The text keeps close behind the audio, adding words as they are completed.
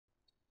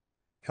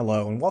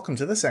Hello and welcome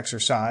to this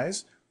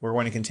exercise. We're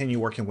going to continue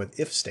working with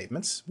if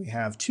statements. We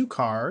have two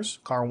cars.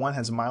 Car 1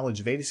 has a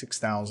mileage of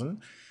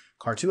 86,000.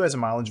 Car 2 has a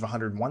mileage of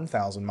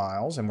 101,000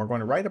 miles, and we're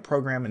going to write a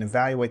program and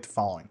evaluate the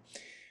following.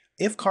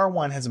 If car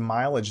 1 has a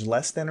mileage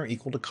less than or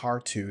equal to car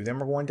 2, then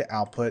we're going to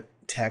output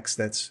text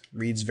that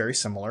reads very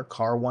similar.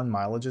 Car 1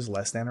 mileage is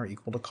less than or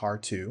equal to car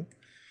 2.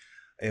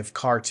 If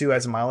car 2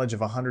 has a mileage of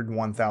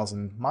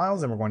 101,000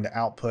 miles, then we're going to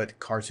output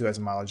car 2 has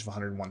a mileage of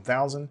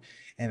 101,000.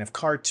 And if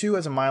car 2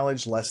 has a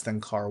mileage less than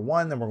car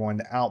 1, then we're going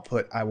to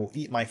output I will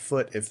eat my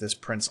foot if this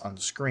prints on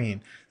the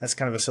screen. That's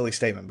kind of a silly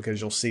statement because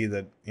you'll see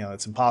that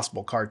it's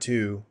impossible. Car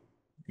 2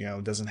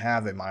 doesn't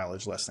have a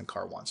mileage less than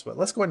car 1. So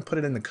let's go ahead and put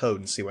it in the code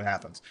and see what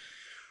happens.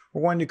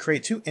 We're going to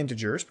create two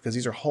integers because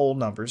these are whole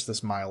numbers,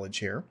 this mileage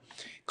here.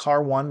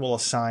 Car 1 will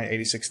assign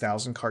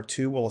 86,000, car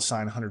 2 will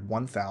assign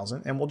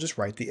 101,000, and we'll just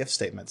write the if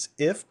statements.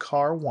 If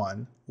car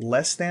 1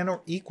 less than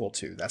or equal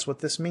to, that's what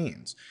this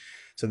means.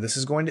 So this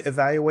is going to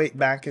evaluate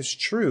back as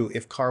true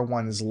if car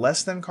 1 is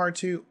less than car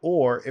 2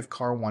 or if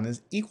car 1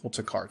 is equal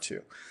to car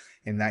 2.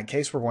 In that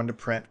case, we're going to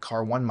print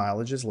car 1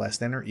 mileage is less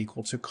than or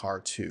equal to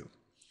car 2.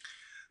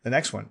 The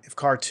next one, if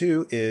car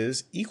 2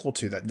 is equal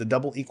to that, the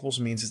double equals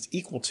means it's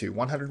equal to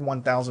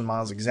 101,000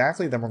 miles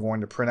exactly, then we're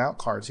going to print out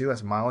car 2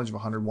 has a mileage of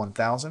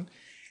 101,000.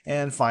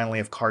 And finally,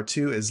 if car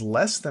 2 is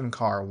less than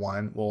car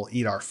 1, we'll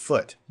eat our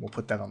foot. We'll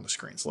put that on the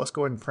screen. So let's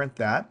go ahead and print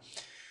that.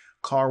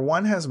 Car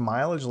 1 has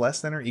mileage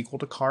less than or equal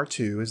to car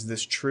 2. Is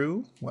this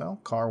true? Well,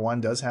 car 1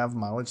 does have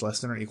mileage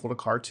less than or equal to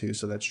car 2,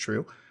 so that's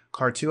true.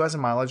 Car 2 has a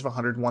mileage of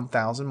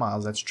 101,000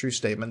 miles. That's a true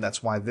statement.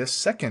 That's why this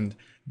second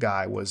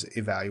guy was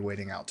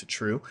evaluating out to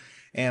true.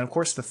 And of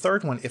course, the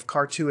third one, if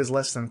car 2 is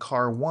less than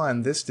car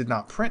 1, this did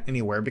not print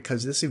anywhere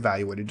because this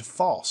evaluated to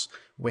false.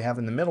 What we have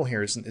in the middle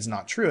here is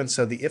not true, and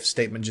so the if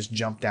statement just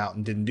jumped out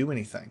and didn't do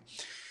anything.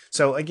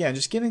 So again,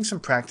 just getting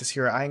some practice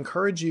here, I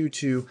encourage you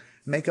to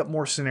make up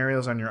more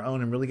scenarios on your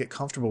own and really get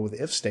comfortable with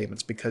if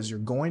statements because you're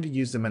going to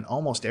use them in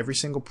almost every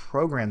single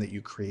program that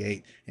you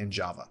create in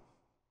Java.